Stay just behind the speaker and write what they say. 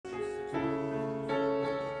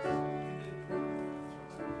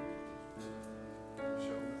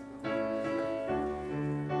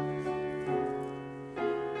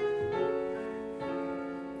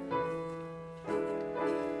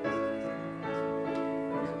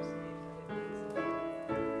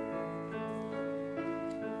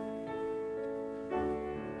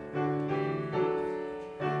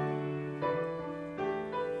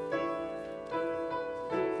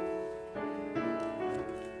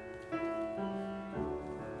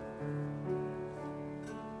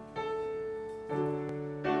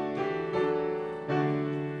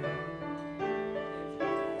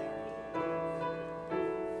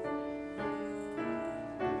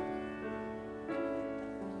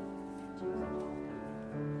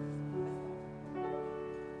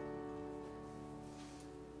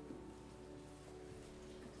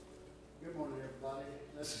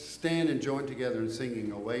stand and join together in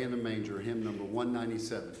singing Away in the Manger, hymn number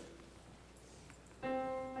 197.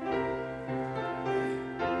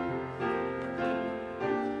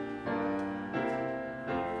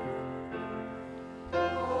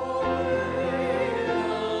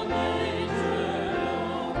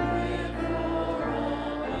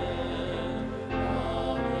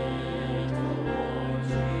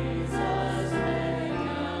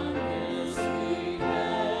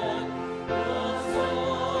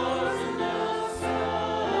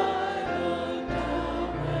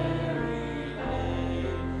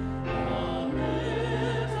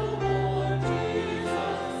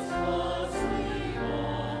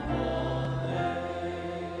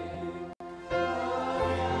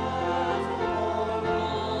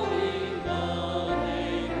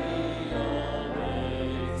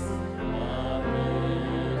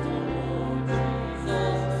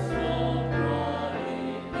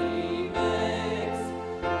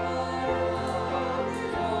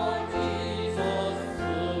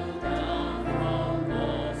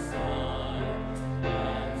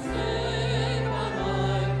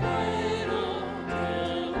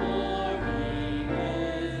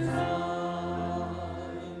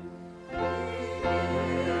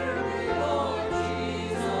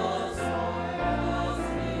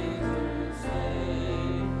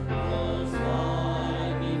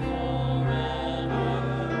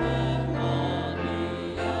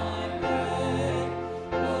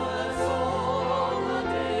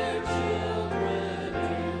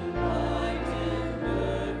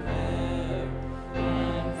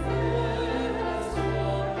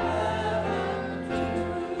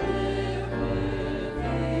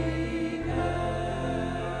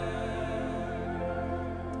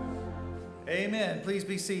 Amen. Please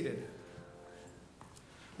be seated.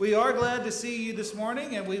 We are glad to see you this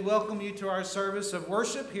morning, and we welcome you to our service of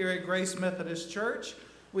worship here at Grace Methodist Church.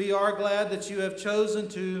 We are glad that you have chosen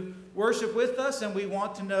to worship with us, and we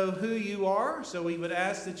want to know who you are. So we would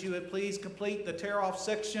ask that you would please complete the tear-off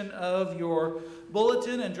section of your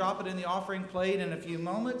bulletin and drop it in the offering plate in a few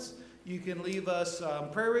moments. You can leave us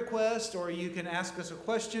prayer requests, or you can ask us a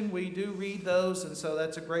question. We do read those, and so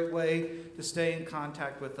that's a great way to stay in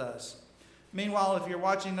contact with us. Meanwhile, if you're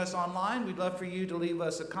watching us online, we'd love for you to leave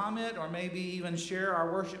us a comment or maybe even share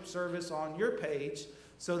our worship service on your page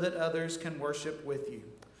so that others can worship with you.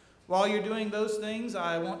 While you're doing those things,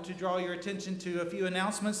 I want to draw your attention to a few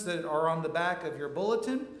announcements that are on the back of your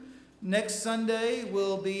bulletin. Next Sunday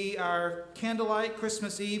will be our candlelight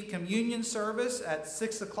Christmas Eve communion service at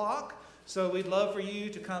 6 o'clock. So we'd love for you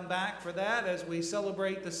to come back for that as we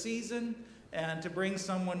celebrate the season and to bring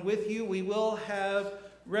someone with you. We will have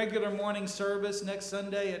regular morning service next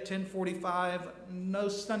Sunday at 10:45. No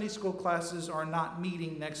Sunday school classes are not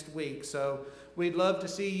meeting next week. So we'd love to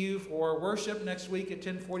see you for worship next week at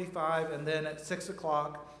 10:45 and then at 6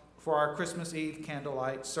 o'clock for our Christmas Eve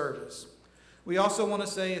candlelight service. We also want to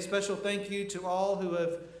say a special thank you to all who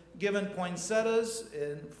have given poinsettias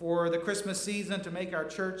for the Christmas season to make our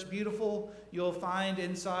church beautiful. You'll find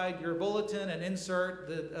inside your bulletin an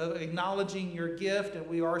insert acknowledging your gift, and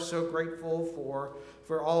we are so grateful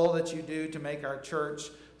for all that you do to make our church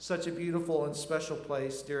such a beautiful and special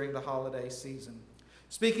place during the holiday season.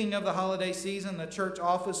 Speaking of the holiday season, the church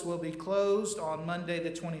office will be closed on Monday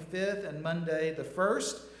the 25th and Monday the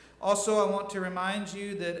 1st. Also, I want to remind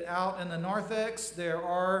you that out in the narthex, there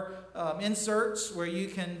are inserts where you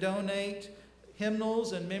can donate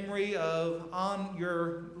hymnals in memory of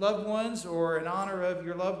your loved ones or in honor of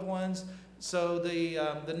your loved ones. So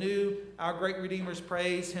the new Our Great Redeemer's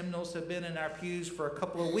Praise hymnals have been in our pews for a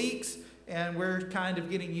couple of weeks, and we're kind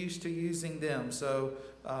of getting used to using them. So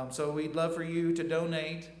we'd love for you to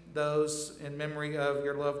donate those in memory of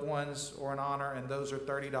your loved ones or in honor, and those are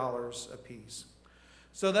 $30 a piece.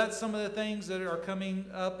 So that's some of the things that are coming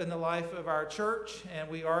up in the life of our church, and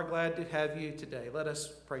we are glad to have you today. Let us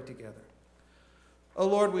pray together. Oh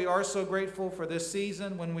Lord, we are so grateful for this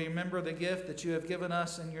season when we remember the gift that you have given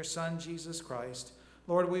us in your Son, Jesus Christ.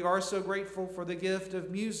 Lord, we are so grateful for the gift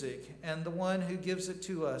of music and the one who gives it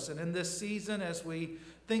to us. And in this season, as we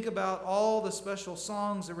think about all the special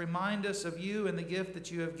songs that remind us of you and the gift that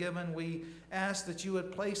you have given, we ask that you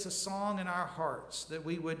would place a song in our hearts, that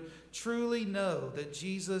we would truly know that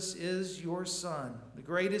Jesus is your Son, the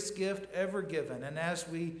greatest gift ever given. And as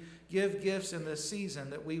we give gifts in this season,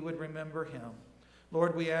 that we would remember him.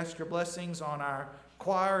 Lord, we ask your blessings on our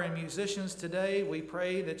choir and musicians today. We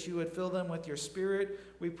pray that you would fill them with your Spirit.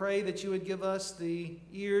 We pray that you would give us the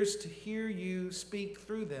ears to hear you speak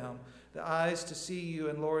through them, the eyes to see you,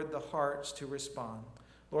 and Lord, the hearts to respond.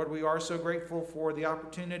 Lord, we are so grateful for the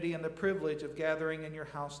opportunity and the privilege of gathering in your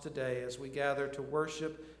house today as we gather to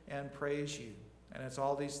worship and praise you. And it's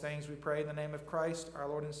all these things we pray in the name of Christ, our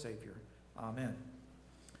Lord and Savior. Amen.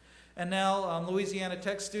 And now Louisiana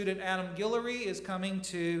Tech student Adam Guillory is coming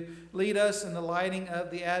to lead us in the lighting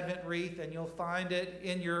of the Advent wreath, and you'll find it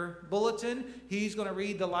in your bulletin. He's going to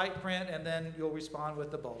read the light print, and then you'll respond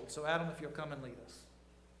with the bold. So Adam, if you'll come and lead us.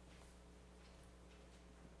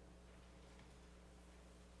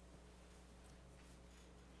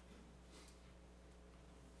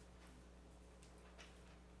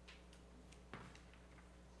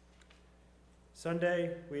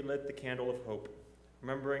 Sunday, we lit the candle of hope,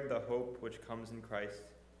 remembering the hope which comes in Christ,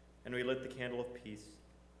 and we lit the candle of peace,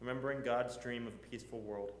 remembering God's dream of a peaceful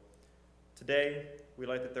world. Today, we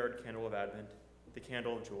light the third candle of Advent, the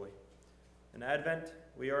candle of joy. In Advent,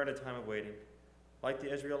 we are in a time of waiting, like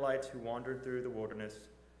the Israelites who wandered through the wilderness,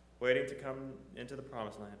 waiting to come into the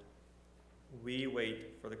promised land. We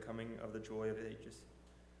wait for the coming of the joy of ages.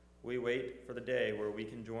 We wait for the day where we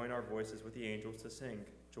can join our voices with the angels to sing,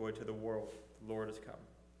 "Joy to the world, the Lord has come."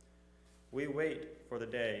 We wait for the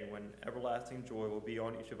day when everlasting joy will be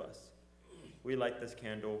on each of us. We light this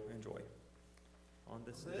candle in joy. On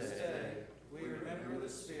this day, we remember the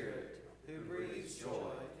Spirit who breathes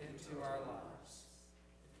joy into our lives.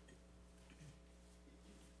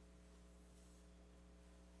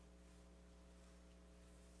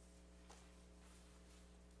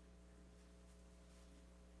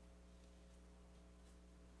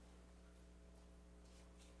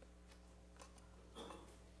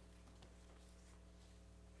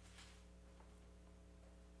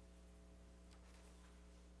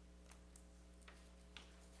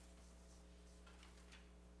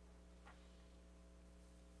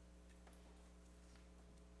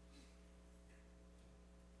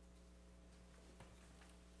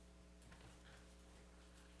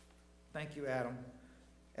 Thank you, Adam.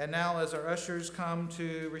 And now, as our ushers come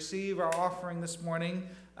to receive our offering this morning,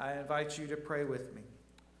 I invite you to pray with me.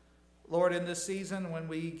 Lord, in this season, when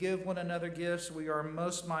we give one another gifts, we are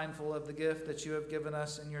most mindful of the gift that you have given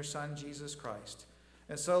us in your Son, Jesus Christ.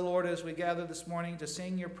 And so, Lord, as we gather this morning to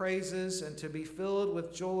sing your praises and to be filled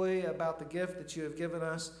with joy about the gift that you have given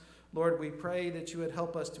us, Lord, we pray that you would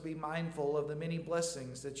help us to be mindful of the many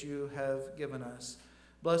blessings that you have given us.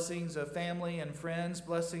 Blessings of family and friends,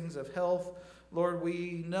 blessings of health. Lord,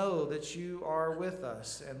 we know that you are with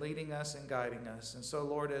us and leading us and guiding us. And so,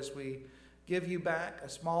 Lord, as we give you back a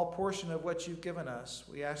small portion of what you've given us,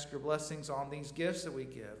 we ask your blessings on these gifts that we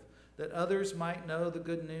give, that others might know the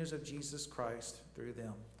good news of Jesus Christ through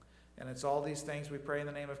them. And it's all these things we pray in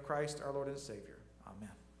the name of Christ, our Lord and Savior.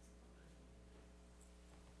 Amen.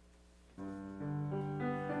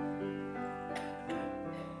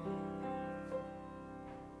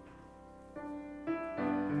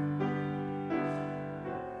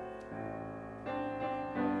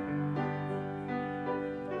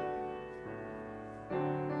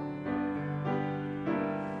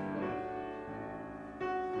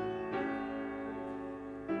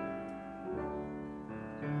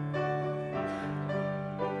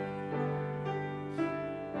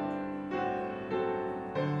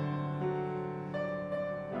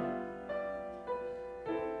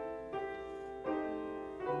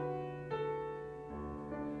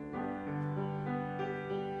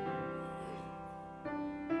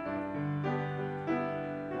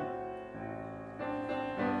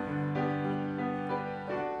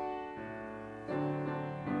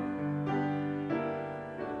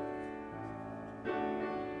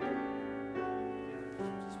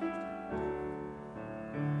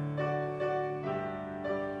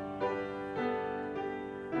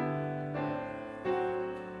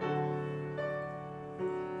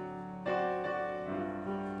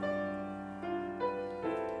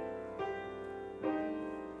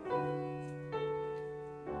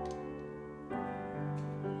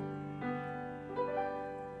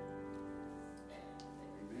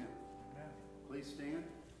 Please stand.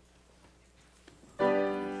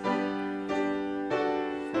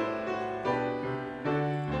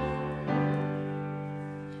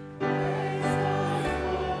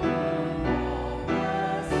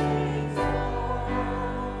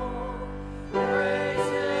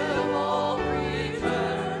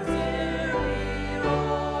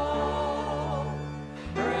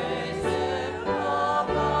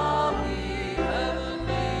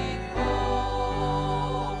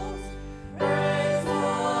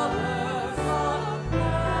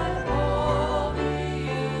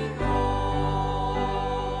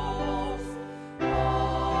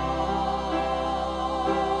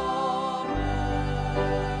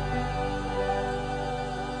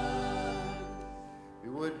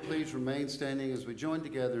 Remain standing as we join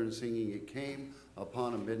together in singing "It Came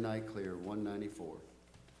Upon a Midnight Clear," 194.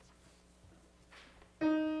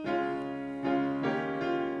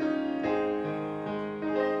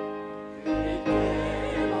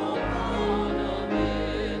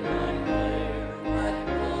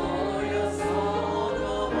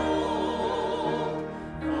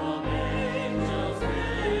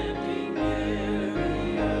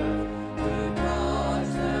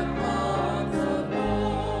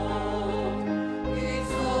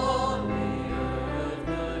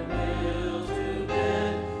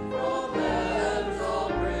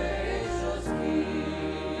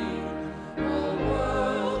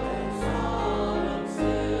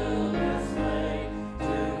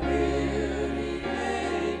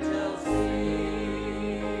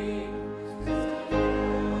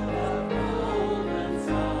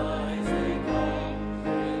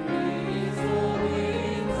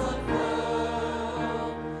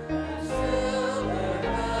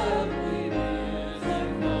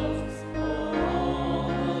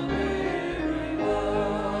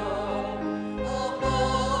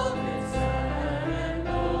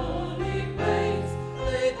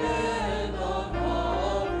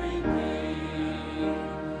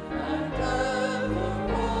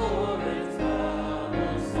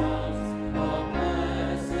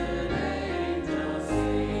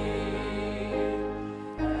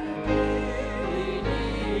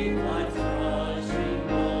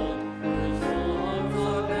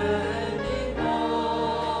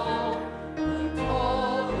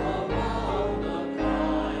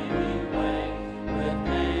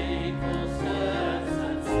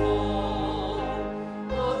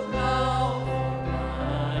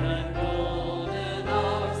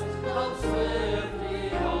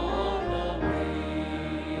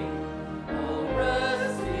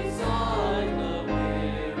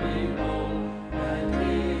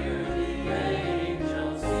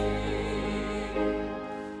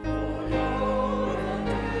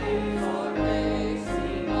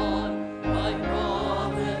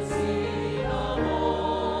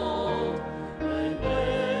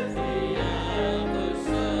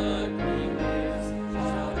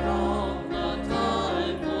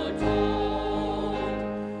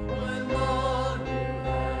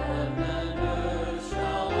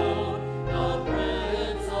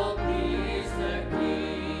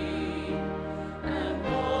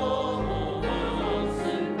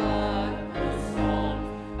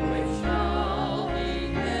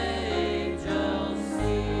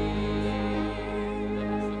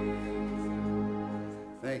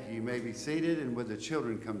 you. You may be seated, and would the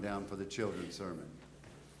children come down for the children's sermon?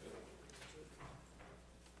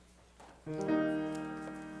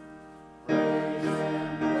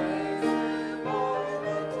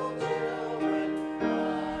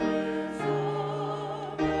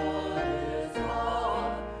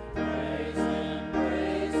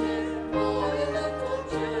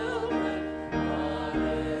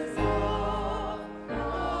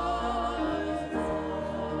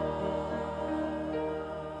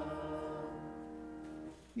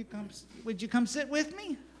 Would you come sit with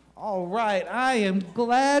me? All right. I am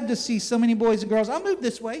glad to see so many boys and girls. I'll move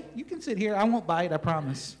this way. You can sit here. I won't bite, I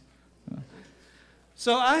promise.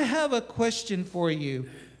 So I have a question for you.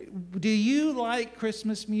 Do you like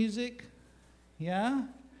Christmas music? Yeah?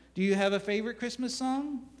 Do you have a favorite Christmas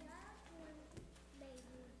song?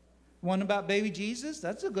 One about baby Jesus?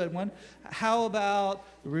 That's a good one. How about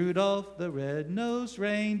Rudolph the Red-Nosed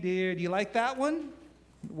Reindeer? Do you like that one?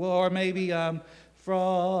 Well, or maybe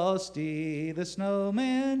Frosty the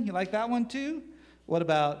Snowman. You like that one too? What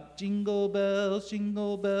about Jingle Bells,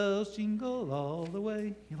 Jingle All the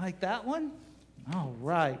Way? You like that one? All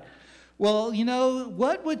right. Well, you know,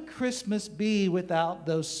 what would Christmas be without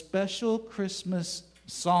those special Christmas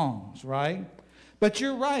songs, right? But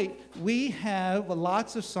you're right. We have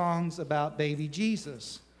lots of songs about baby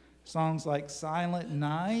Jesus. Songs like Silent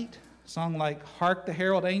Night, song like Hark the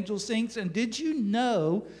Herald Angels Sings. And did you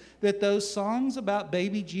know that those songs about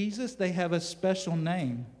baby Jesus, they have a special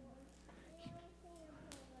name?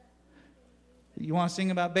 You want to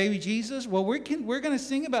sing about baby Jesus? Well, we're going to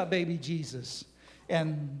sing about baby Jesus.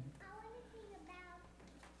 And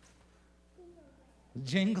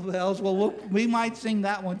Jingle Bells. Well, we might sing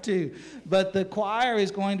that one too. But the choir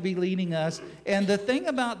is going to be leading us. And the thing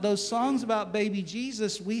about those songs about baby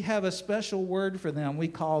Jesus, we have a special word for them. We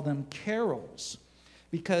call them carols,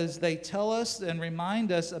 because they tell us and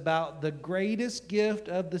remind us about the greatest gift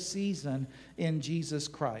of the season in Jesus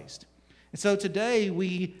Christ. And so today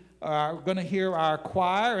we are going to hear our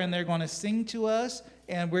choir, and they're going to sing to us,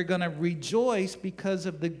 and we're going to rejoice because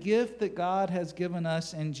of the gift that God has given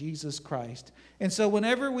us in Jesus Christ. And so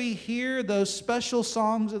whenever we hear those special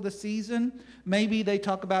songs of the season, maybe they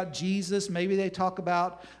talk about Jesus, maybe they talk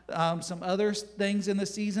about some other things in the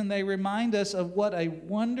season, they remind us of what a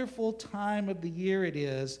wonderful time of the year it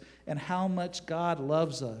is and how much God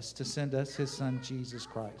loves us to send us his son, Jesus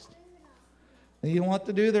Christ. You want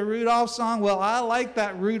to do the Rudolph song? Well, I like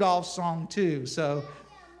that Rudolph song too. So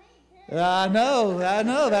I know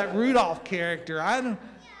that Rudolph character.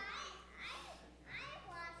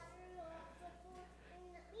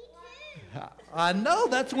 I know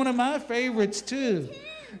that's one of my favorites too.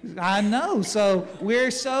 I know. So we're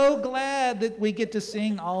so glad that we get to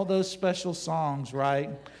sing all those special songs, right?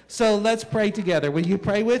 So let's pray together. Will you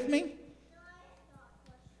pray with me?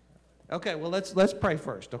 Okay, well, let's pray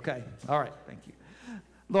first, okay? All right, thank you.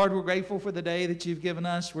 Lord, we're grateful for the day that you've given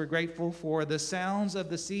us. We're grateful for the sounds of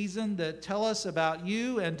the season that tell us about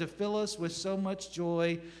you and to fill us with so much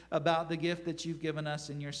joy about the gift that you've given us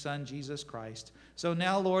in your Son, Jesus Christ. So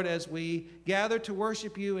now, Lord, as we gather to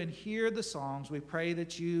worship you and hear the songs, we pray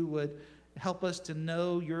that you would help us to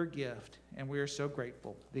know your gift, and we are so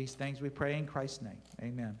grateful. These things we pray in Christ's name.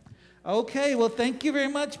 Amen. Okay, well, thank you very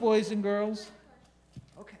much, boys and girls.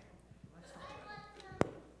 Okay.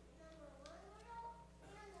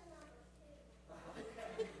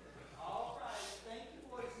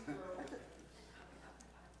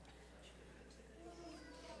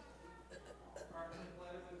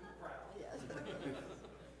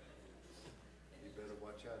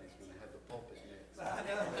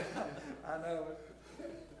 I know.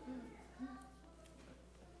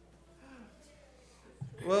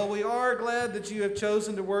 Well, we are glad that you have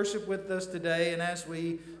chosen to worship with us today. And as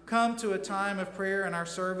we come to a time of prayer in our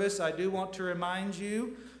service, I do want to remind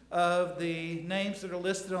you of the names that are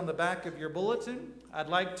listed on the back of your bulletin. I'd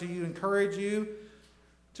like to encourage you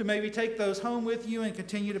to maybe take those home with you and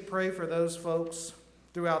continue to pray for those folks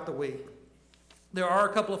throughout the week. There are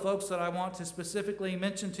a couple of folks that I want to specifically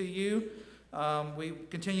mention to you. We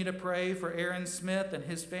continue to pray for Aaron Smith and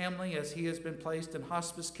his family as he has been placed in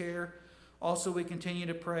hospice care. Also, we continue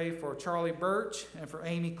to pray for Charlie Birch and for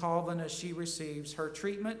Amy Colvin as she receives her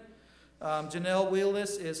treatment. Janelle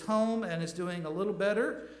Wheelis is home and is doing a little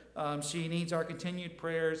better. She needs our continued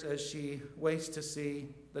prayers as she waits to see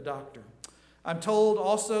the doctor. I'm told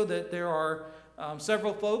also that there are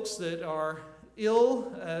several folks that are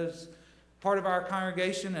ill as part of our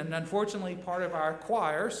congregation and unfortunately part of our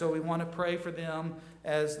choir, so we want to pray for them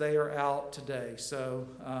as they are out today. So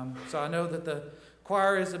I know that the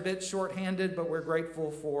choir is a bit short-handed, but we're grateful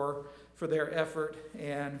for their effort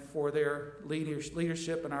and for their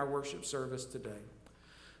leadership in our worship service today.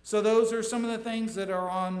 So those are some of the things that are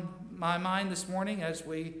on my mind this morning as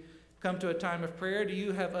we come to a time of prayer. Do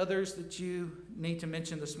you have others that you need to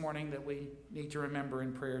mention this morning that we need to remember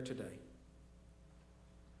in prayer today?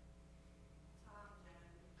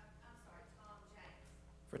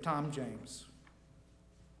 For Tom James.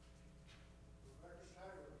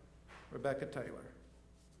 Rebecca Taylor.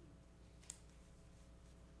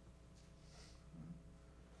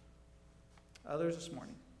 Others this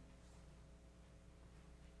morning?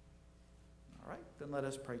 All right, then let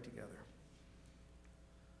us pray together.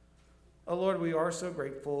 Oh Lord, we are so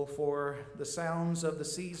grateful for the sounds of the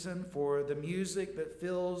season, for the music that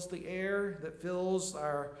fills the air, that fills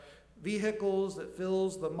our vehicles, that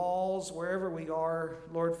fills the malls, wherever we are,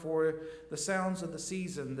 Lord, for the sounds of the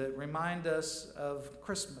season that remind us of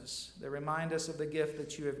Christmas, that remind us of the gift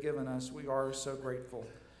that you have given us. We are so grateful.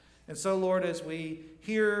 And so, Lord, as we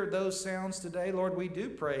hear those sounds today, Lord, we do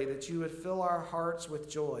pray that you would fill our hearts with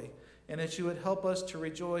joy and that you would help us to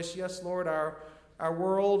rejoice. Yes, Lord, our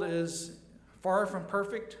world is far from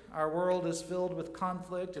perfect. Our world is filled with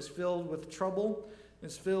conflict, is filled with trouble,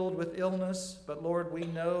 is filled with illness. But Lord, we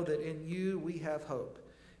know that in you we have hope.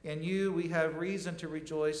 In you we have reason to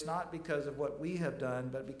rejoice, not because of what we have done,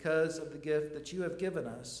 but because of the gift that you have given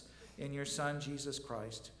us in your Son, Jesus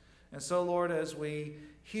Christ. And so, Lord, as we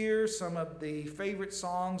hear some of the favorite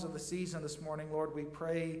songs of the season this morning, Lord, we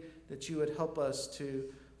pray that you would help us to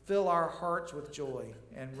fill our hearts with joy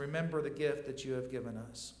and remember the gift that you have given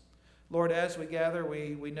us. Lord, as we gather,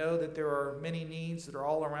 we know that there are many needs that are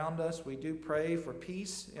all around us. We do pray for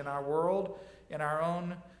peace in our world, in our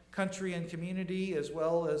own country and community, as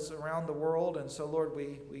well as around the world. And so, Lord,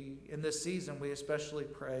 we in this season, we especially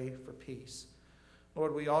pray for peace.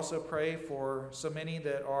 Lord, we also pray for so many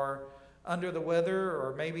that are under the weather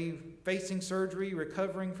or maybe facing surgery,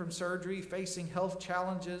 recovering from surgery, facing health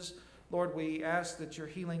challenges. Lord, we ask that your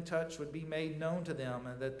healing touch would be made known to them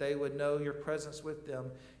and that they would know your presence with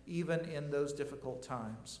them even in those difficult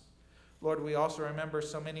times. Lord, we also remember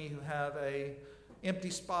so many who have an empty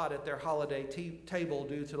spot at their holiday table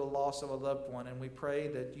due to the loss of a loved one, and we pray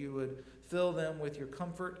that you would fill them with your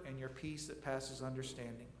comfort and your peace that passes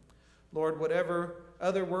understanding. Lord, whatever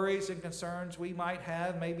other worries and concerns we might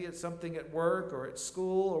have, maybe it's something at work or at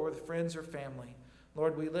school or with friends or family,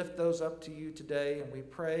 Lord, we lift those up to you today, and we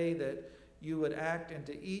pray that you would act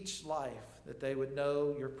into each life, that they would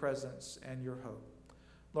know your presence and your hope.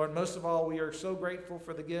 Lord, most of all, we are so grateful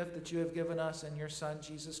for the gift that you have given us in your Son,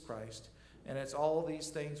 Jesus Christ. And it's all these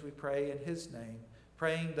things we pray in his name,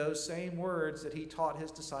 praying those same words that he taught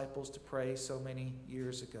his disciples to pray so many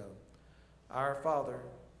years ago. Our Father,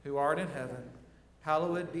 who art in heaven,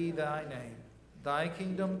 hallowed be thy name. Thy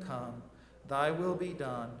kingdom come, thy will be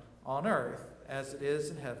done, on earth as it is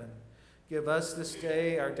in heaven. Give us this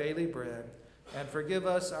day our daily bread, and forgive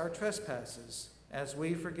us our trespasses, as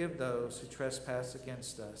we forgive those who trespass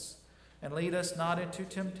against us. And lead us not into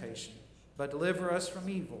temptation, but deliver us from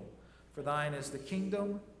evil. For thine is the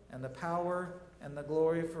kingdom, and the power, and the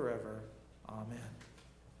glory forever. Amen.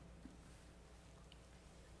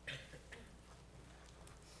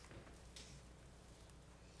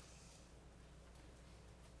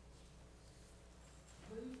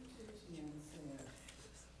 Luke 2:10 says,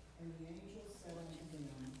 "And the angel said unto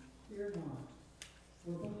them, Fear not,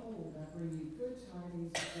 for behold, I bring you good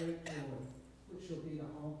tidings of great joy, which shall be to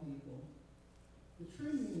all people." The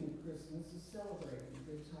true meaning of Christmas is celebrating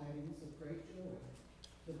good tidings of great joy,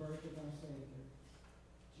 the birth of our Savior,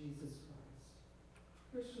 Jesus Christ.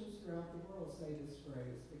 Christians throughout the world say this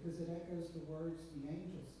phrase because it echoes the words the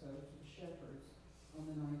angel spoke to the shepherds on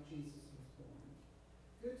the night Jesus was born.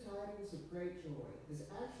 Good tidings of great joy is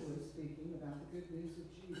actually speaking about the good news of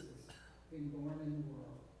Jesus being born in the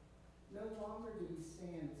world. No longer do we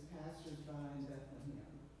stand as passers-by in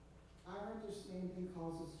Bethlehem. Our understanding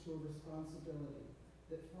calls us to a responsibility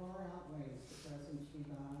that far outweighs the presents we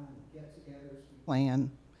buy and get-togethers we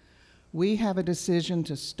plan. We have a decision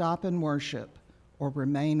to stop and worship or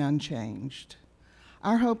remain unchanged.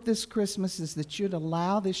 Our hope this Christmas is that you'd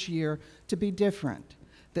allow this year to be different,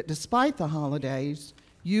 that despite the holidays,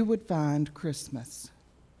 you would find Christmas.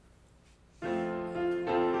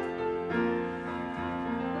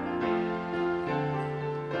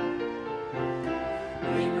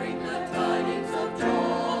 Tidings of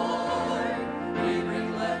joy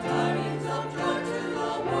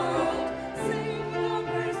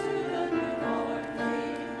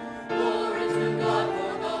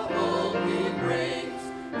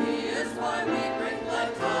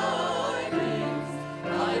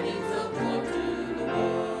to the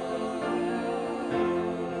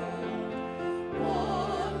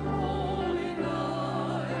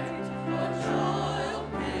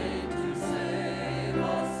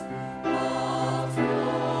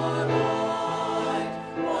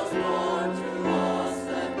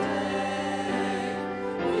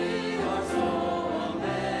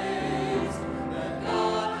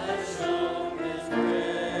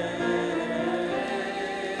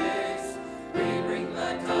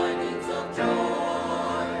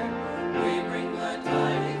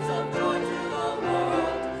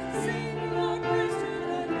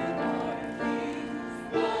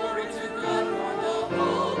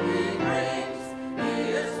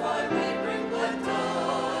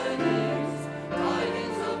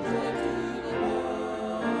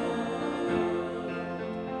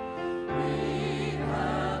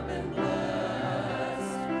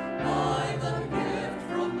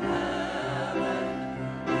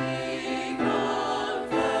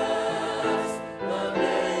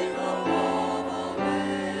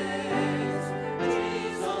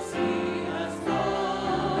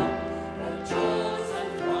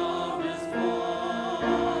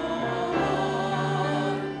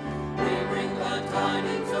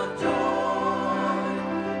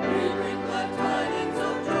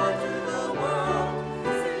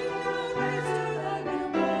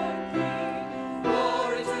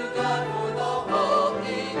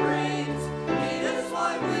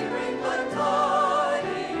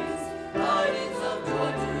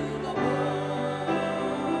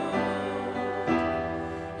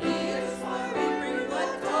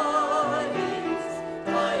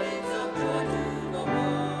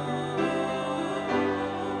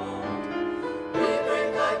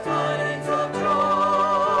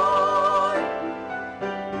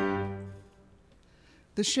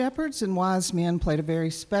The shepherds and wise men played a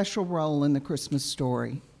very special role in the Christmas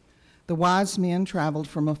story. The wise men traveled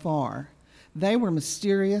from afar. They were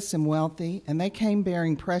mysterious and wealthy, and they came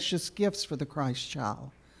bearing precious gifts for the Christ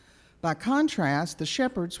child. By contrast, the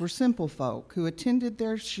shepherds were simple folk who attended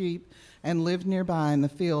their sheep and lived nearby in the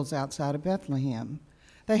fields outside of Bethlehem.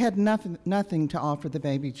 They had nothing to offer the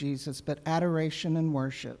baby Jesus but adoration and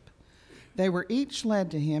worship. They were each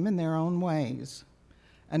led to him in their own ways.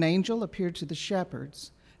 An angel appeared to the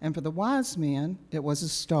shepherds, and for the wise men, it was a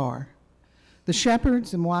star. The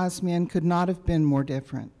shepherds and wise men could not have been more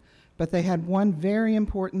different, but they had one very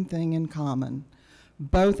important thing in common.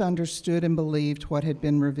 Both understood and believed what had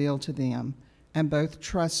been revealed to them, and both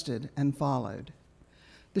trusted and followed.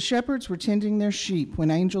 The shepherds were tending their sheep when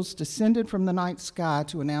angels descended from the night sky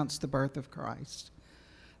to announce the birth of Christ.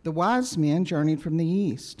 The wise men journeyed from the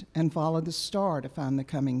east and followed the star to find the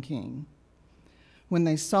coming king. When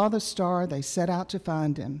they saw the star, they set out to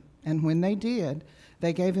find him, and when they did,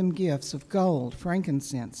 they gave him gifts of gold,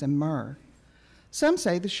 frankincense, and myrrh. Some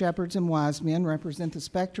say the shepherds and wise men represent the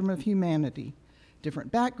spectrum of humanity, different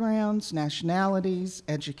backgrounds, nationalities,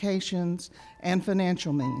 educations, and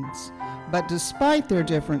financial means. But despite their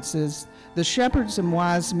differences, the shepherds and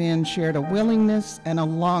wise men shared a willingness and a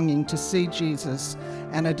longing to see Jesus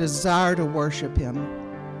and a desire to worship him.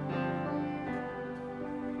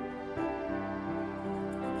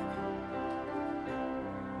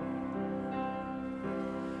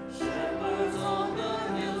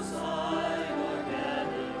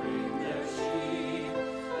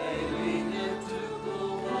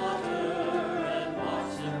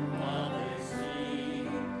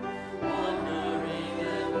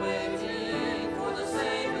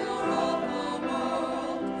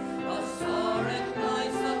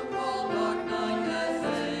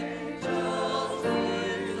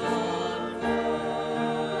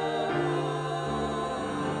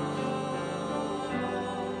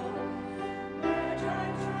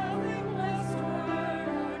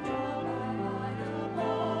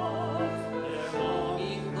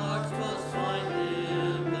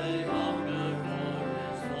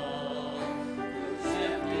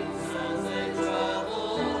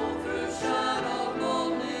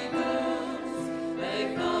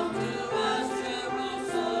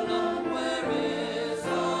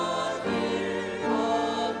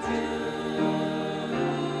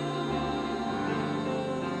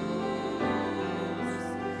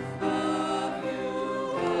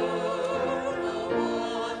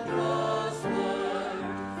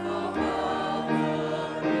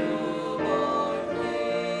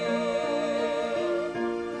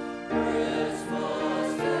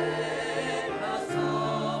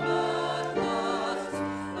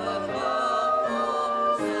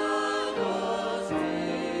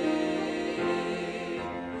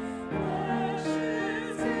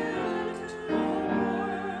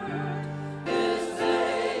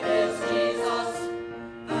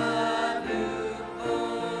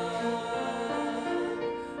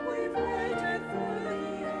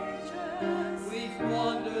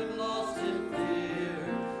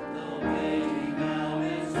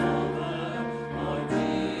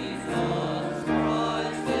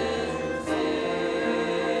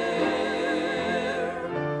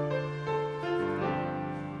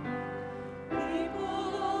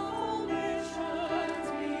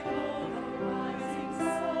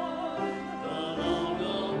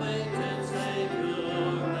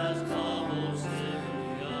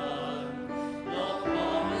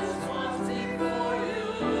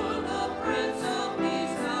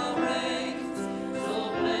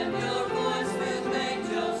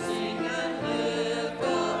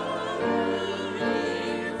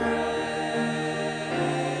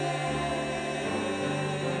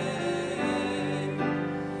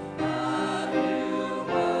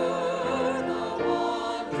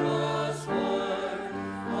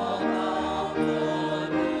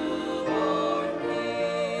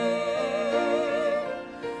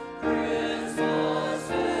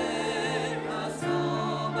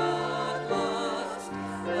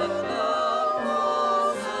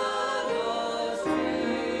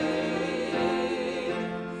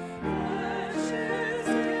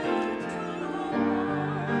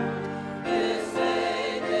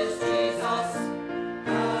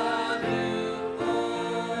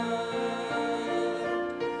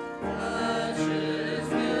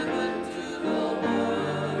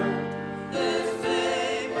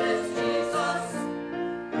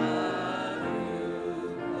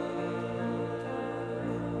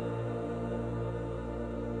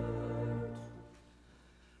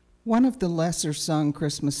 One of the lesser-sung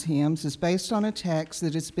Christmas hymns is based on a text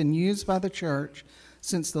that has been used by the church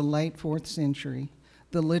since the late 4th century.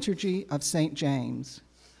 the Liturgy of St. James.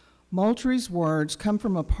 Moultrie's words come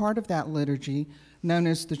from a part of that liturgy known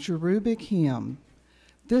as the cherubic hymn.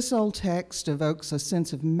 This old text evokes a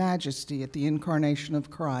sense of majesty at the incarnation of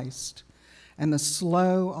Christ, and the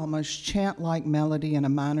slow, almost chant-like melody in a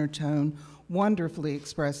minor tone wonderfully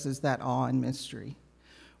expresses that awe and mystery.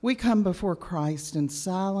 We come before Christ in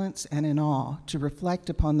silence and in awe to reflect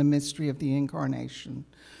upon the mystery of the incarnation,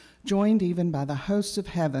 joined even by the hosts of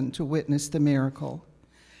heaven to witness the miracle.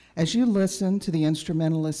 As you listen to the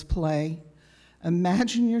instrumentalist play,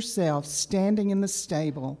 imagine yourself standing in the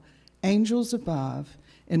stable, angels above,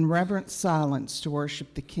 in reverent silence to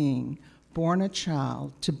worship the King, born a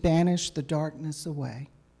child to banish the darkness away.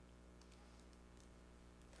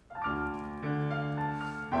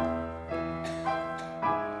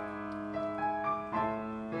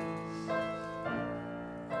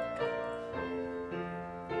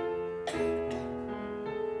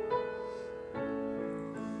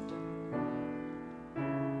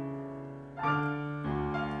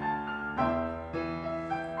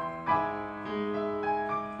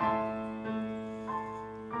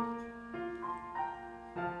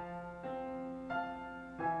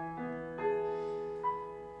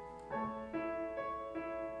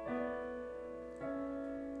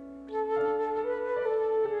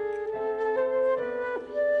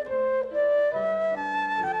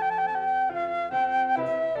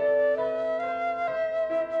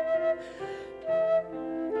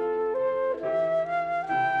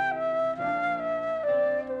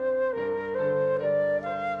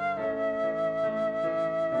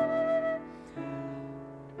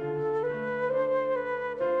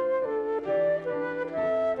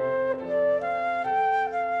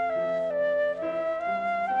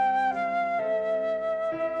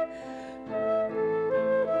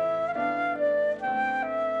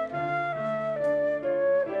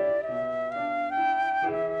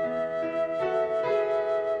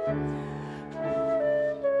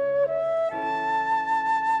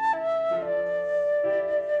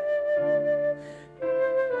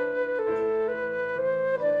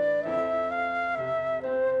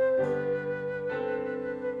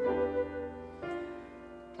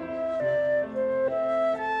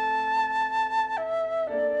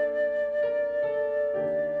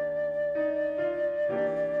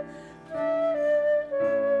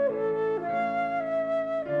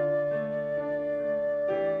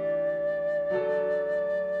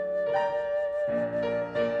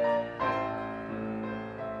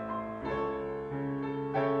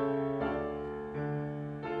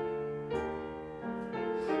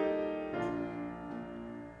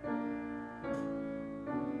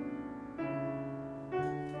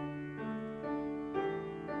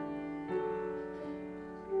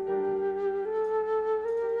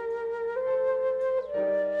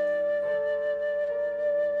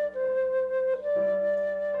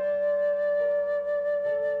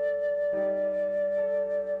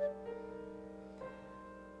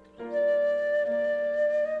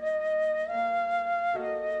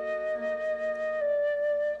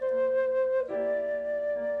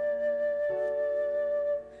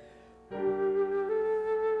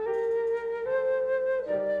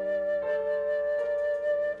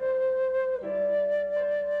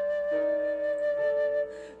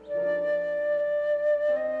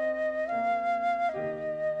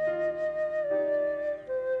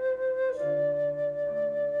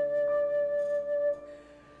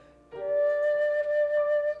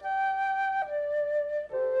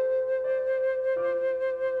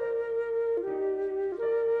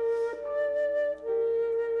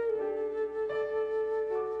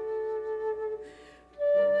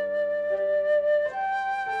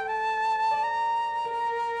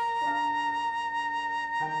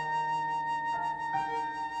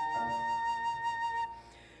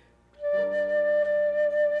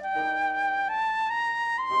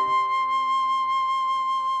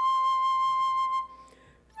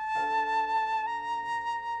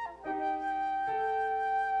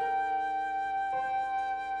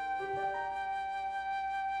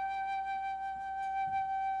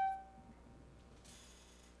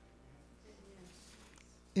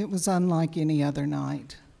 It was unlike any other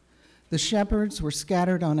night. The shepherds were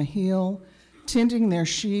scattered on a hill, tending their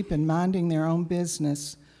sheep and minding their own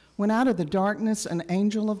business, when out of the darkness an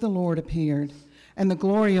angel of the Lord appeared, and the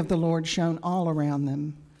glory of the Lord shone all around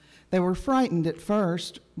them. They were frightened at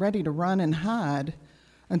first, ready to run and hide,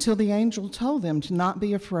 until the angel told them to not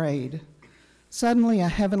be afraid. Suddenly a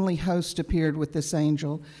heavenly host appeared with this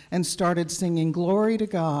angel and started singing, "Glory to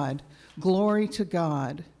God, glory to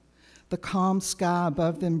God." The calm sky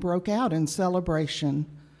above them broke out in celebration.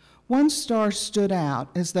 One star stood out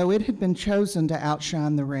as though it had been chosen to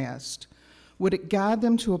outshine the rest. Would it guide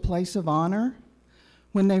them to a place of honor?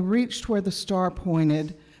 When they reached where the star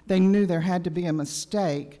pointed, they knew there had to be a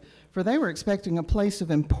mistake, for they were expecting a place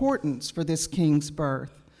of importance for this king's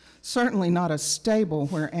birth, certainly not a stable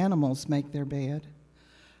where animals make their bed.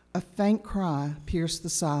 A faint cry pierced the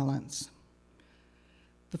silence.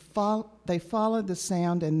 They followed the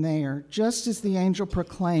sound, and there, just as the angel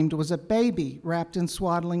proclaimed, was a baby wrapped in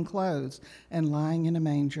swaddling clothes and lying in a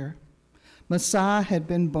manger. Messiah had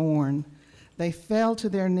been born. They fell to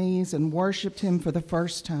their knees and worshiped him for the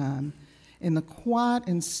first time. In the quiet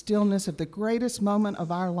and stillness of the greatest moment of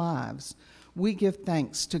our lives, we give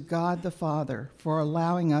thanks to God the Father for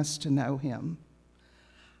allowing us to know him.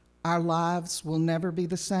 Our lives will never be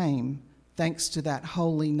the same thanks to that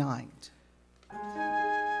holy night.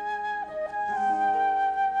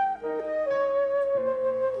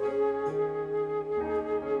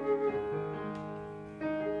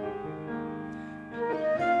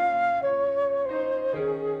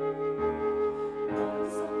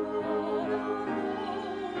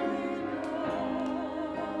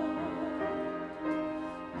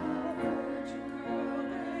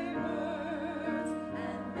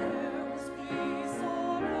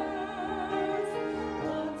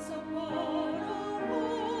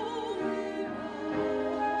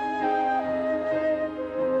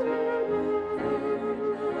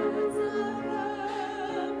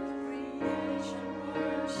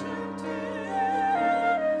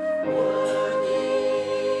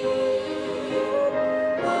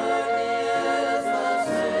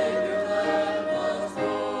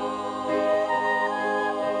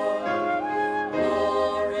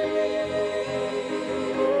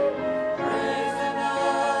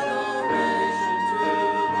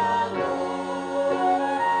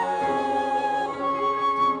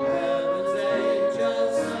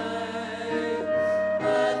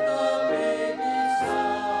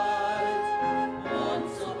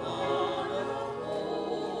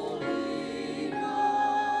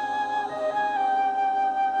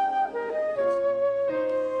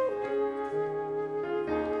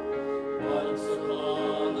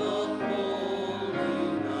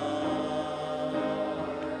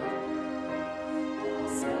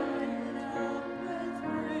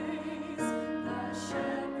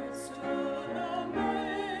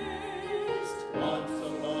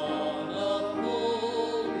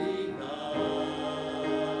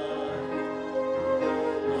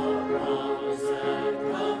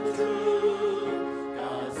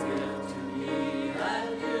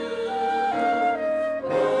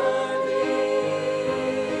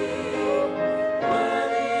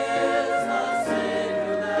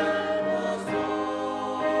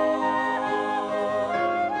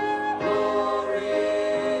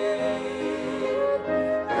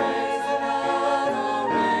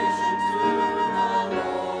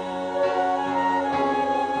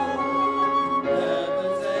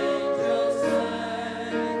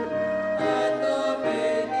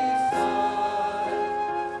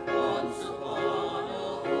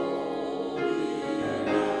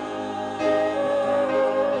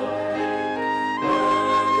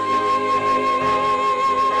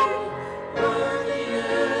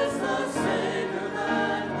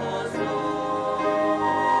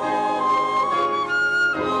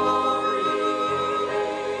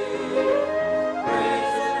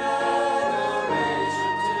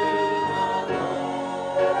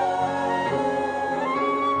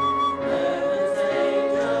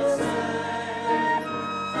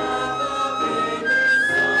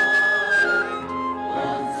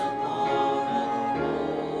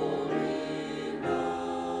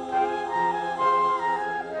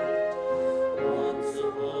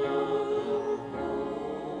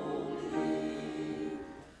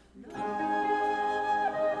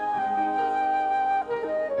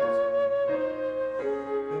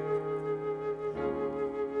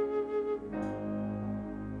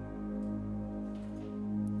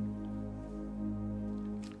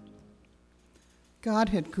 God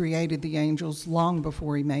had created the angels long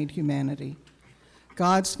before he made humanity.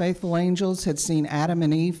 God's faithful angels had seen Adam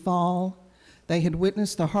and Eve fall. They had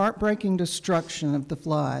witnessed the heartbreaking destruction of the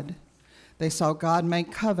flood. They saw God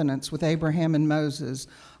make covenants with Abraham and Moses,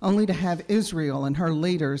 only to have Israel and her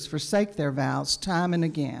leaders forsake their vows time and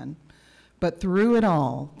again. But through it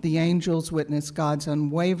all, the angels witnessed God's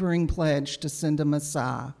unwavering pledge to send a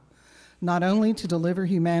Messiah, not only to deliver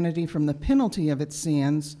humanity from the penalty of its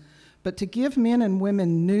sins, but to give men and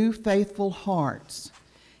women new faithful hearts.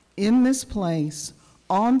 In this place,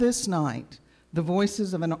 on this night, The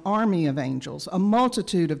voices of an army of angels, a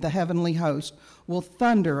multitude of the heavenly host, will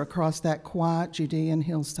thunder across that quiet Judean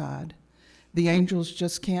hillside. The angels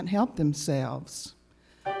just can't help themselves.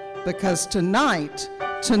 Because tonight,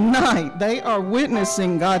 they are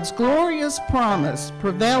witnessing God's glorious promise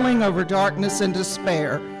prevailing over darkness and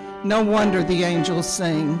despair. No wonder the angels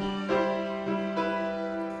sing.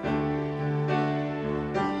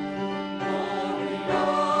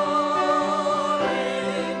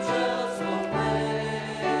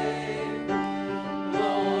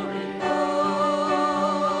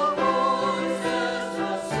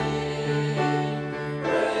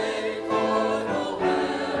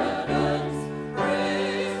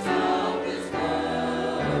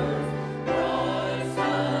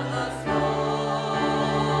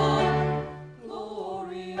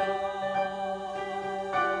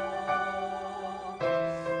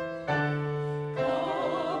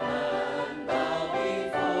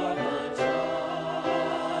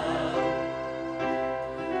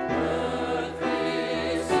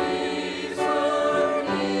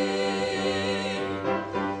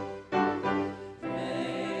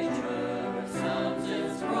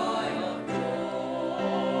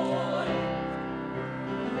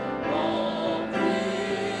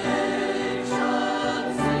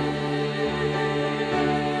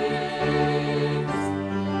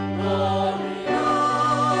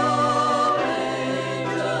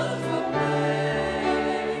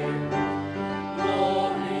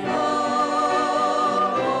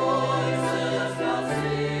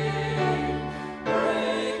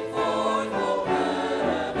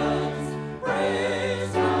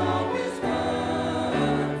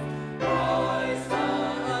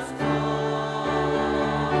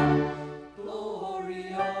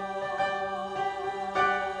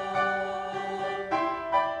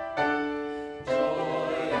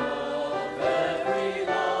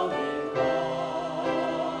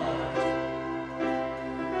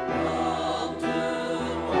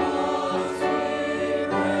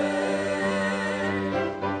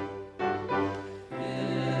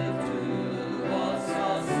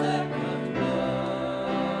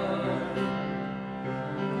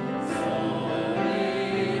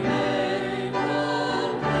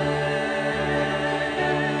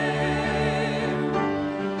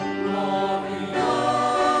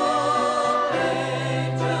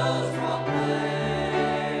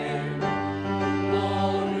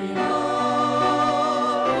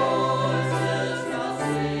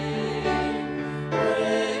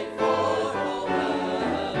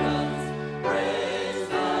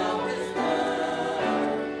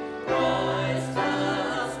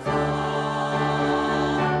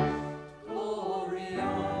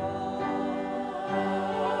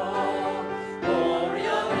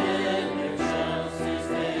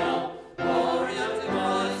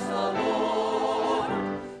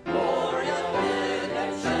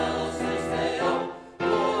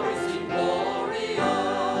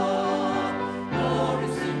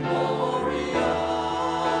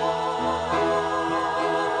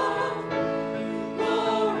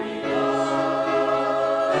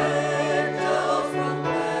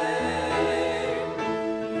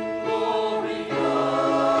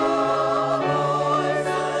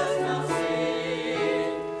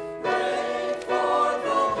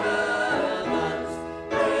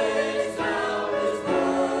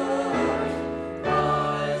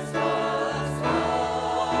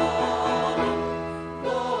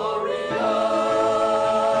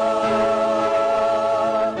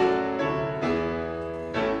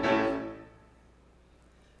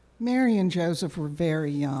 Mary and Joseph were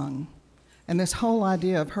very young, and this whole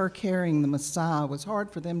idea of her carrying the Messiah was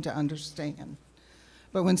hard for them to understand.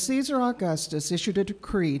 But when Caesar Augustus issued a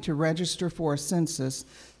decree to register for a census,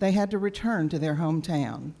 they had to return to their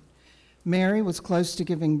hometown. Mary was close to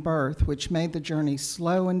giving birth, which made the journey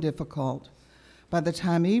slow and difficult. By the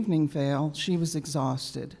time evening fell, she was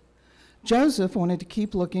exhausted. Joseph wanted to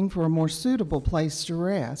keep looking for a more suitable place to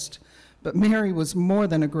rest, but Mary was more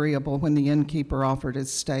than agreeable when the innkeeper offered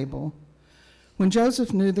his stable. When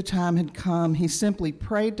Joseph knew the time had come, he simply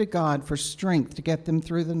prayed to God for strength to get them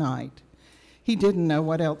through the night. He didn't know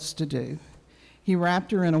what else to do. He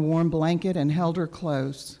wrapped her in a warm blanket and held her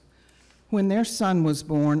close. When their son was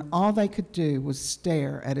born, all they could do was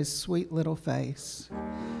stare at his sweet little face.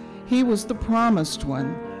 He was the promised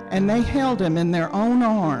one, and they held him in their own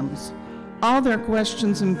arms. All their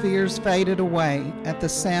questions and fears faded away at the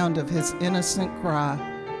sound of his innocent cry.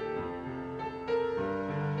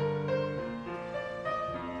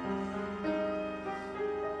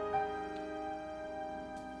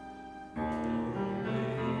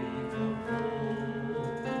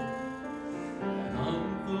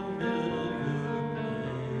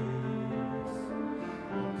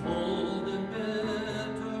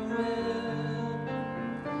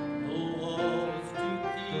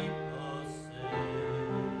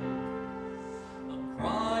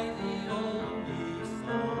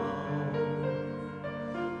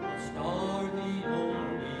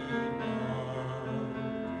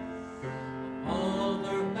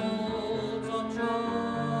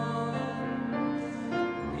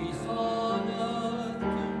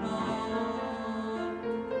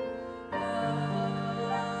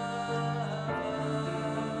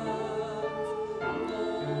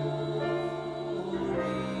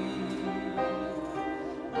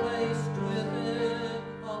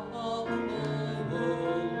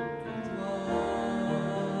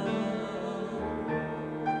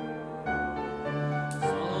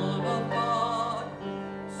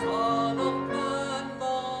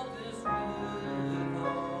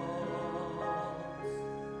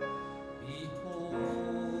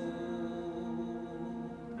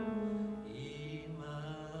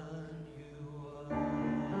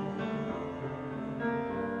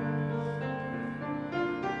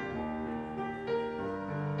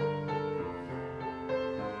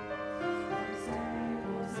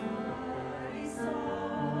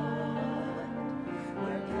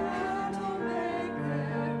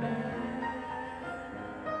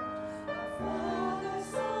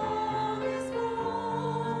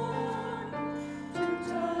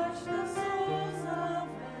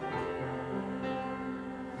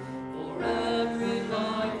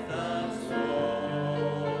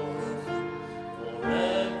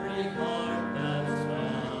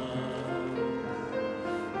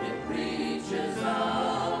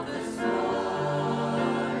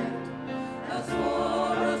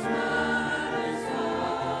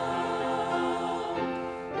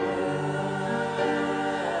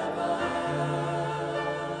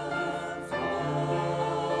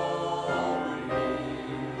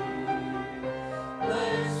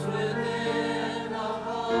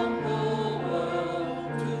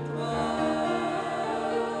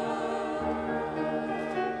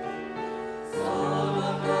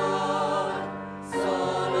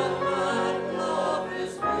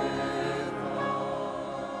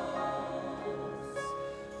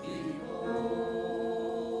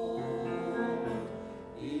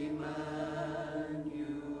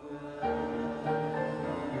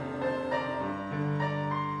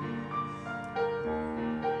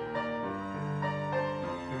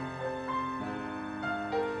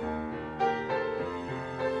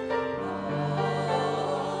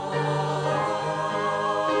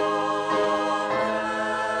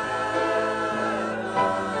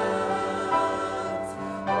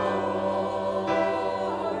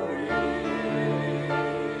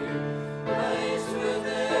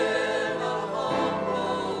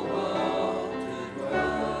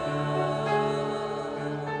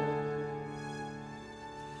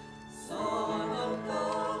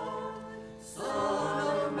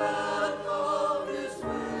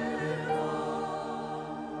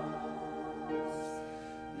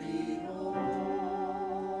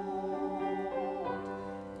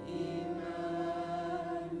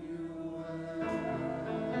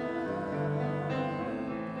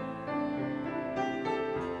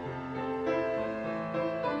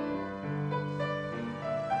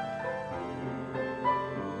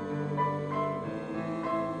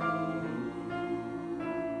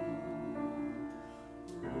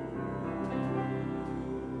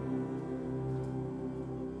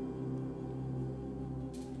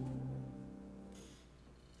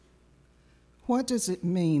 What does it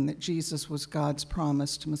mean that Jesus was God's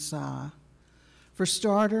promised Messiah? For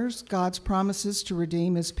starters, God's promises to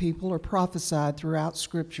redeem his people are prophesied throughout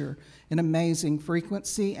Scripture in amazing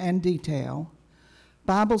frequency and detail.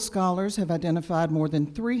 Bible scholars have identified more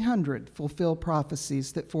than 300 fulfilled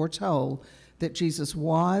prophecies that foretold that Jesus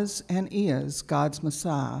was and is God's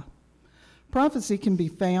Messiah. Prophecy can be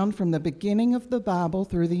found from the beginning of the Bible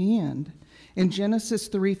through the end. In Genesis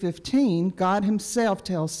 3:15, God himself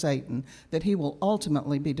tells Satan that he will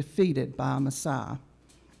ultimately be defeated by a Messiah.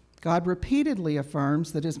 God repeatedly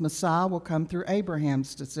affirms that his Messiah will come through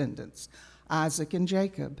Abraham's descendants, Isaac and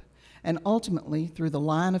Jacob, and ultimately through the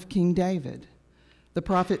line of King David. The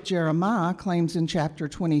prophet Jeremiah claims in chapter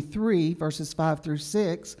 23, verses 5 through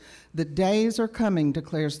 6, "The days are coming,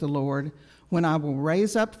 declares the Lord, when I will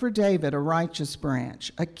raise up for David a righteous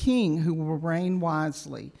branch, a king who will reign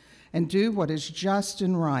wisely and do what is just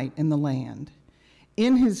and right in the land.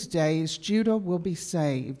 In his days, Judah will be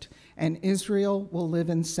saved, and Israel will live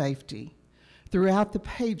in safety." Throughout the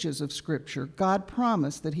pages of Scripture, God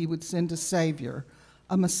promised that he would send a Savior,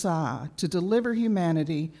 a Messiah, to deliver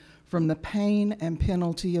humanity from the pain and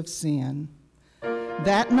penalty of sin.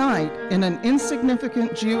 That night, in an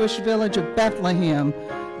insignificant Jewish village of Bethlehem,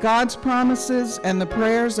 God's promises and the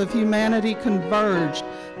prayers of humanity converged,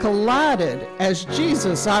 collided as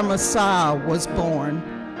Jesus, our Messiah, was born.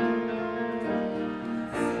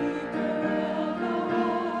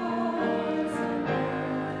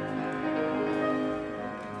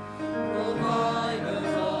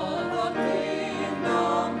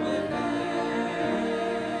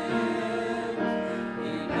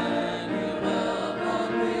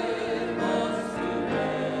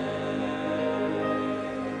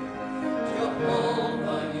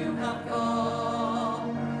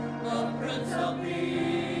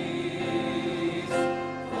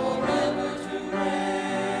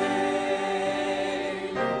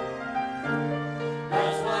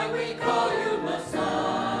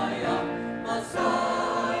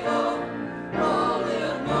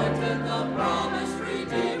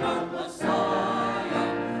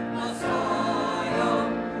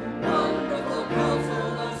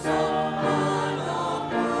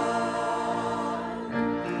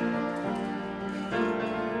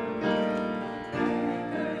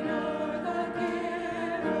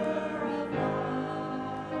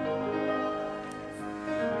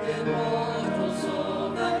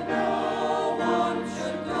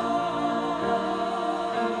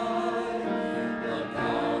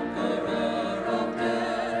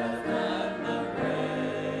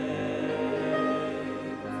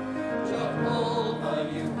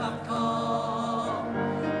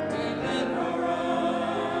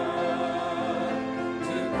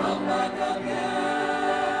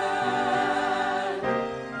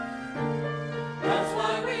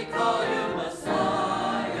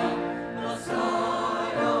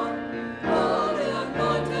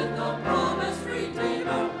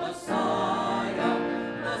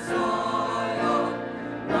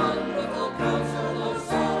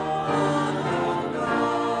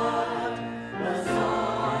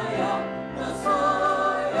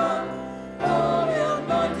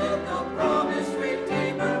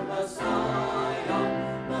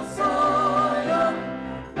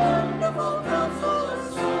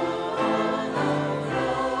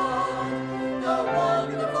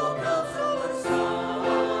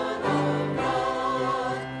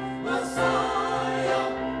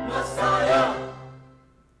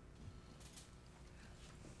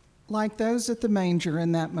 Like those at the manger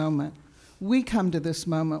in that moment, we come to this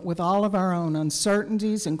moment with all of our own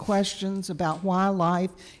uncertainties and questions about why life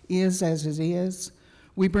is as it is.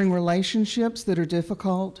 We bring relationships that are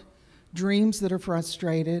difficult, dreams that are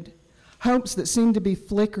frustrated, hopes that seem to be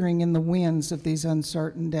flickering in the winds of these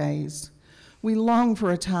uncertain days. We long for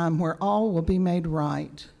a time where all will be made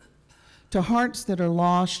right. To hearts that are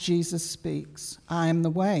lost, Jesus speaks, "I am the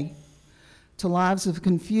way." To lives of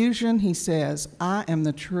confusion, he says, "I am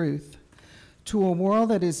the truth." To a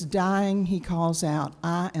world that is dying, he calls out,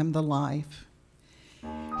 "I am the life."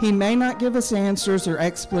 He may not give us answers or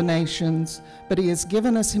explanations, but he has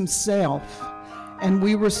given us himself. And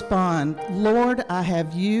we respond, "Lord, I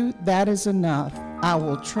have you, that is enough. I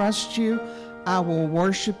will trust you, I will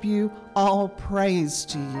worship you, all praise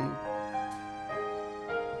to you."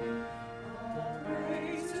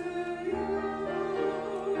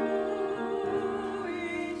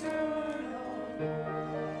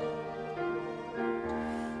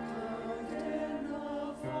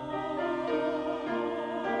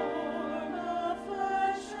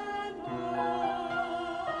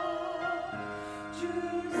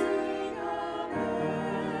 Choosing a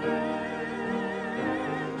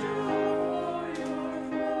angel for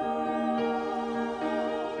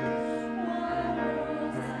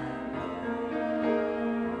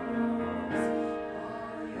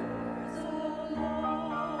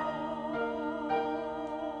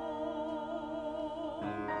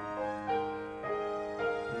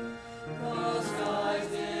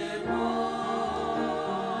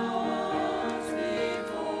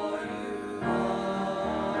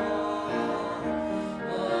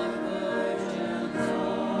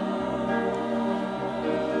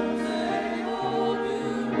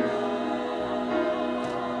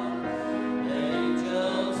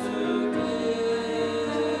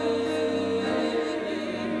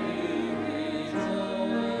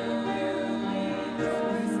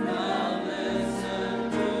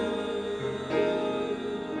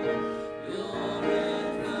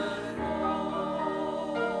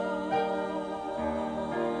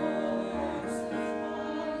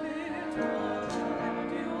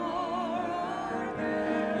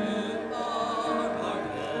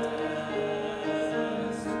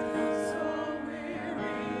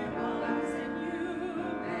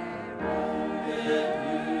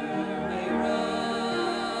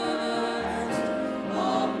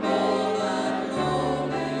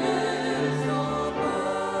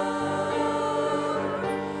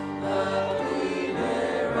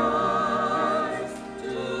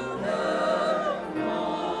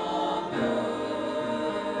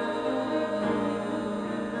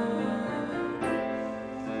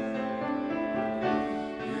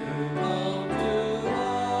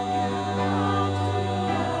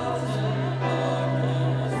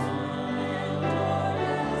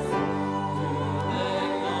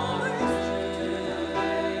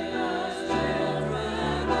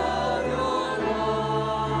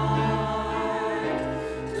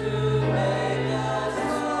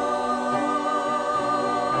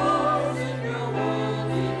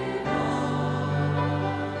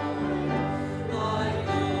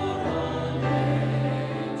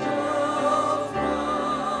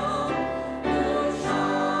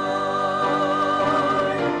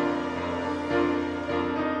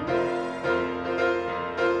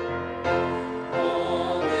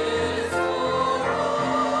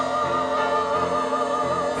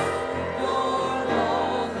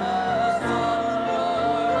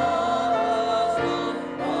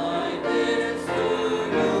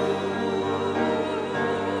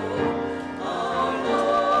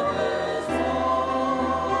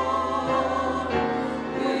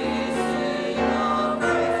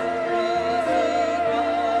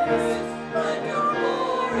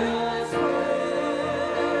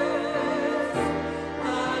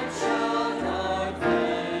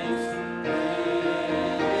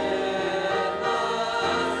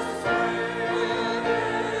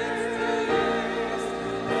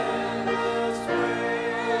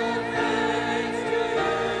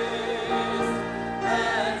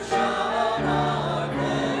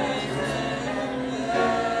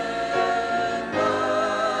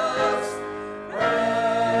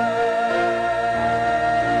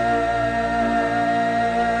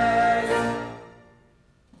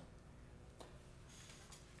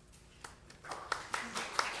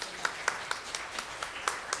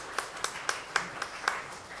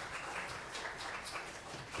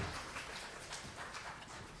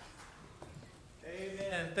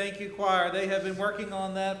Thank you, choir. They have been working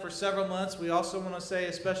on that for several months. We also want to say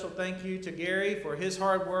a special thank you to Gary for his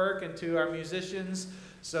hard work and to our musicians.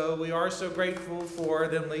 So we are so grateful for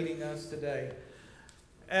them leading us today.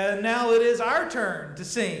 And now it is our turn to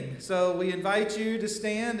sing. So we invite you to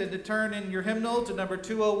stand and to turn in your hymnal to number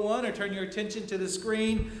 201 or turn your attention to the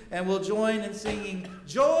screen, and we'll join in singing,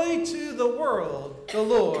 "Joy to the World, the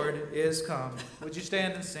Lord is Come." Would you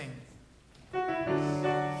stand and sing?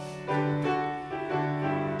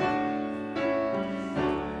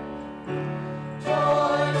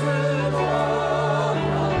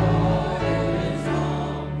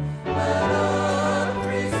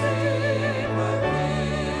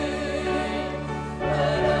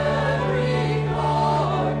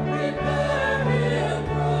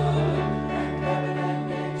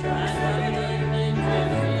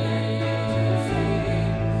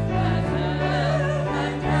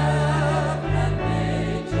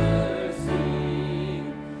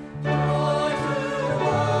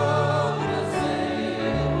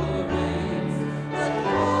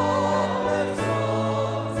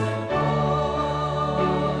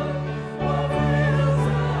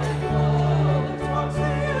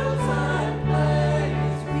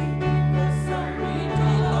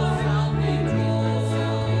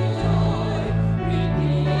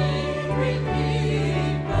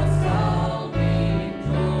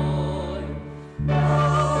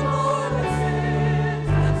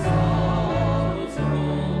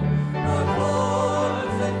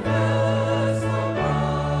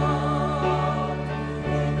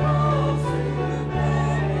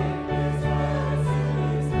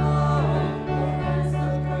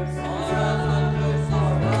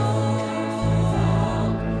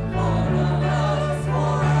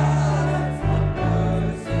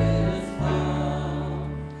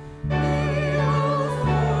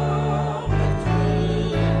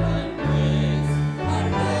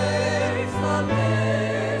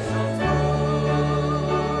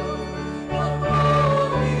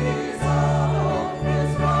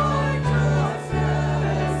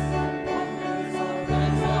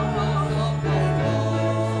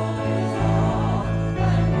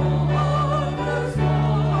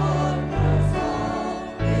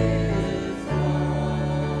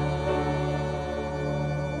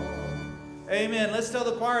 Amen. Let's tell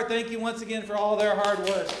the choir thank you once again for all their hard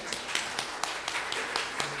work.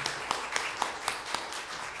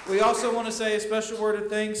 We also want to say a special word of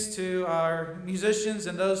thanks to our musicians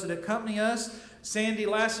and those that accompany us. Sandy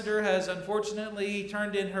Lassiter has unfortunately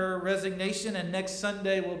turned in her resignation, and next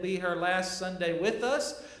Sunday will be her last Sunday with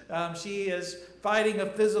us. She is fighting a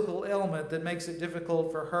physical ailment that makes it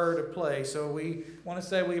difficult for her to play. So we want to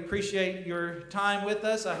say we appreciate your time with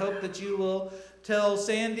us. I hope that you will tell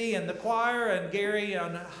Sandy and the choir and Gary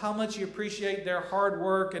on how much you appreciate their hard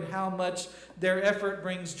work and how much their effort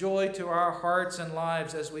brings joy to our hearts and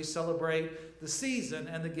lives as we celebrate the season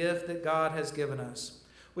and the gift that God has given us.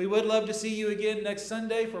 We would love to see you again next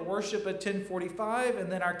Sunday for worship at 10:45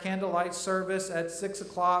 and then our candlelight service at 6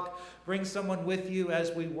 o'clock. Bring someone with you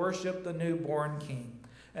as we worship the newborn King.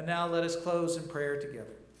 And now let us close in prayer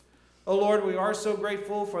together. Oh Lord, we are so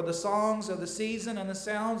grateful for the songs of the season and the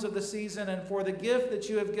sounds of the season and for the gift that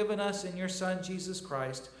you have given us in your Son, Jesus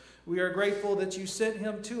Christ. We are grateful that you sent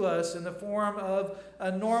him to us in the form of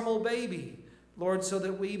a normal baby, Lord, so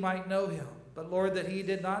that we might know him. But Lord, that he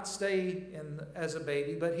did not stay as a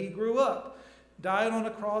baby, but he grew up, died on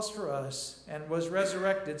a cross for us, and was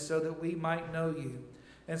resurrected so that we might know you.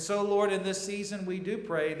 And so, Lord, in this season, we do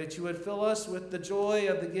pray that you would fill us with the joy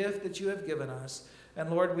of the gift that you have given us. And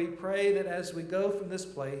Lord, we pray that as we go from this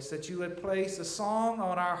place, that you would place a song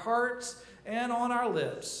on our hearts and on our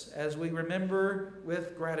lips as we remember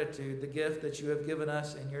with gratitude the gift that you have given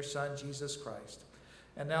us in your Son, Jesus Christ.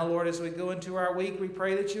 And now, Lord, as we go into our week, we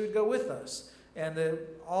pray that you would go with us and that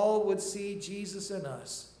all would see Jesus in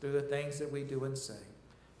us through the things that we do and say.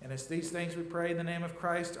 And it's these things we pray in the name of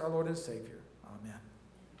Christ, our Lord and Savior.